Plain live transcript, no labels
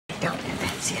down there,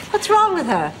 that's it. What's wrong with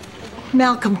her?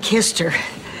 Malcolm kissed her.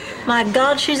 My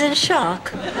God, she's in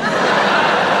shock.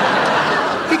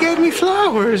 He gave me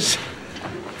flowers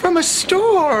from a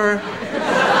store.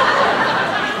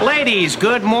 Ladies,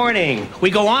 good morning. We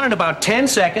go on in about 10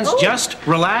 seconds. Oh. Just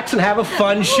relax and have a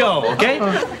fun show, okay?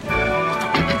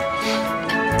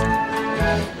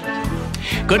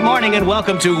 Good morning and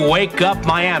welcome to Wake Up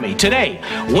Miami. Today,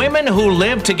 women who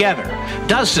live together.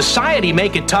 Does society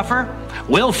make it tougher?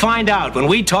 We'll find out when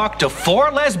we talk to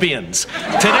 4 lesbians.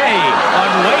 Today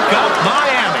on Wake Up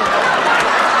Miami.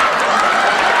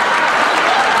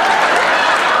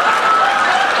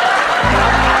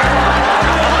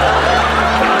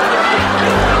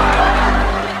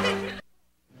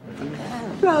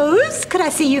 Rose, could I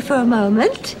see you for a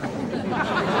moment?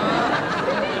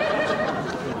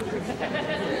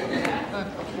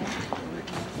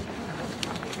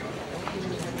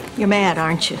 You're mad,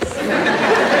 aren't you?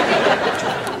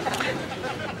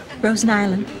 Rose and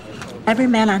Island, every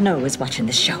man I know is watching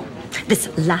this show. This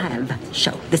live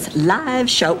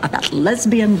show about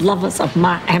lesbian lovers of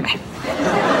Miami.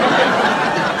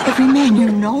 Every man you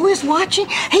know is watching?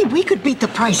 Hey, we could beat the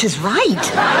prices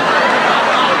right.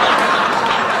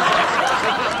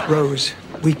 Rose,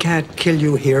 we can't kill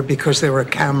you here because there are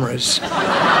cameras.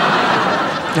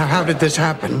 Now, how did this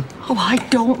happen? Oh, I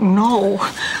don't know.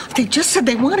 They just said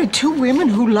they wanted 2 women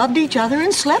who loved each other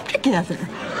and slept together.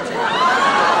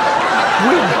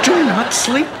 We do not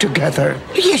sleep together.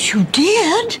 Yes, you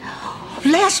did.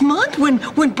 Last month,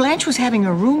 when Blanche was having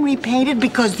her room repainted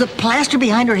because the plaster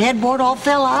behind her headboard all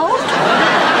fell out.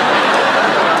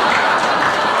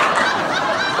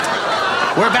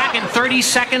 We're back in 30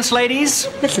 seconds, ladies.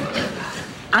 Listen,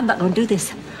 I'm not gonna do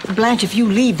this. Blanche, if you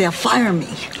leave, they'll fire me.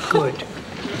 Good.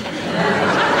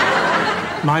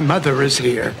 My mother is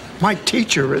here. My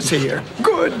teacher is here.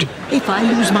 Good. If I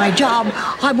lose my job,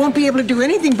 I won't be able to do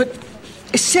anything but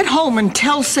sit home and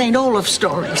tell St. Olaf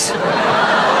stories.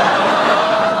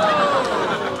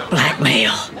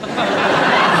 Blackmail.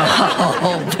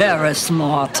 Oh, very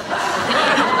smart.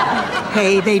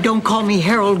 Hey, they don't call me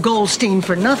Harold Goldstein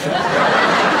for nothing.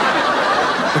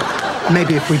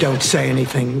 Maybe if we don't say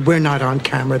anything, we're not on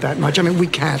camera that much. I mean, we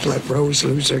can't let Rose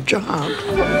lose her job.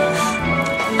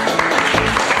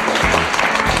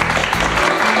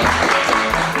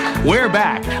 We're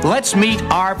back. Let's meet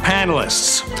our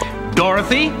panelists.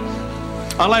 Dorothy,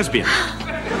 a lesbian.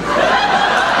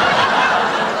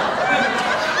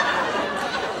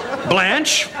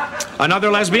 Blanche,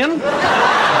 another lesbian.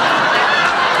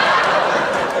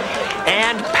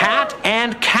 And Pat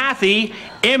and Kathy,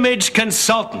 image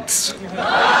consultants.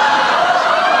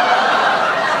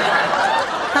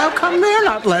 How come they're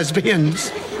not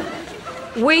lesbians?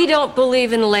 We don't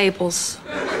believe in labels.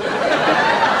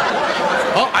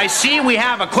 Oh, I see we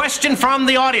have a question from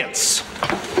the audience.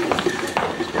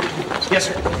 Yes,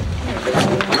 sir.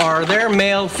 Are there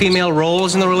male-female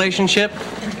roles in the relationship?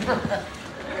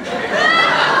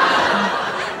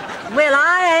 Well,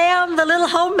 I am the little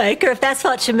homemaker, if that's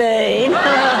what you mean.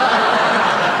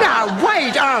 Now,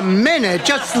 wait a minute.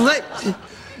 Just let...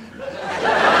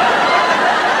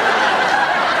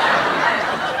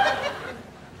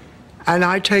 And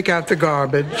I take out the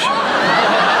garbage.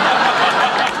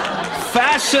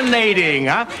 Fascinating,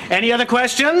 huh? Any other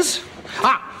questions?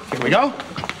 Here we go.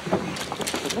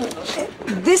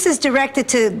 This is directed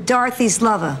to Dorothy's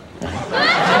lover.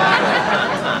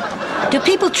 Do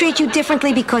people treat you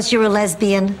differently because you're a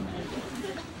lesbian?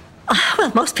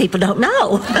 Well, most people don't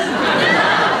know.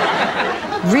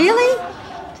 Really?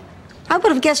 I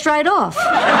would have guessed right off.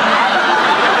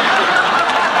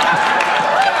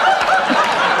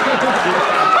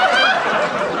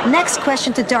 Next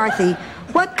question to Dorothy.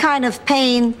 What kind of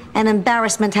pain and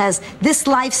embarrassment has this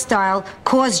lifestyle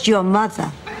caused your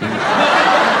mother?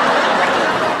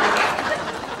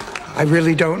 I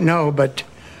really don't know, but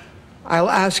I'll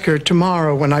ask her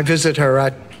tomorrow when I visit her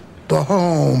at the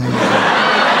home.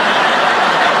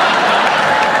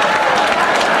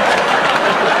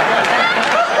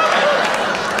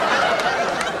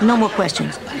 No more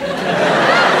questions.